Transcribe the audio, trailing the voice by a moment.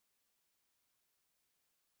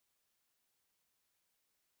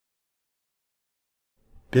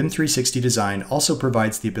BIM 360 Design also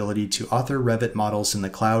provides the ability to author Revit models in the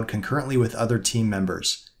cloud concurrently with other team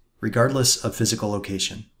members, regardless of physical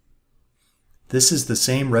location. This is the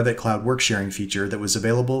same Revit Cloud Worksharing feature that was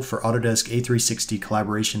available for Autodesk A360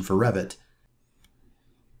 Collaboration for Revit.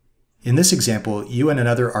 In this example, you and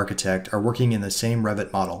another architect are working in the same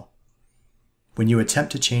Revit model. When you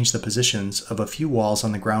attempt to change the positions of a few walls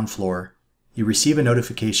on the ground floor, you receive a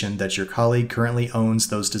notification that your colleague currently owns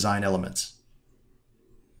those design elements.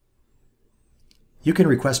 You can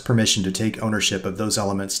request permission to take ownership of those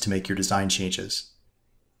elements to make your design changes.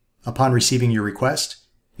 Upon receiving your request,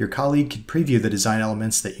 your colleague can preview the design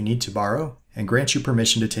elements that you need to borrow and grant you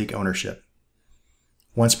permission to take ownership.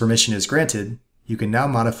 Once permission is granted, you can now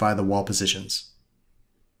modify the wall positions.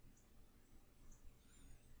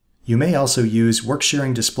 You may also use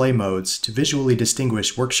Worksharing display modes to visually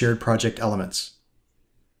distinguish work-shared project elements.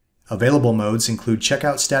 Available modes include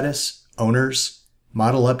checkout status, owners,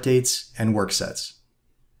 model updates, and work sets.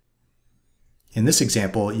 In this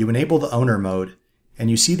example, you enable the owner mode, and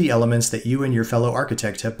you see the elements that you and your fellow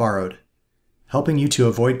architect have borrowed, helping you to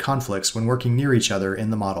avoid conflicts when working near each other in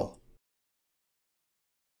the model.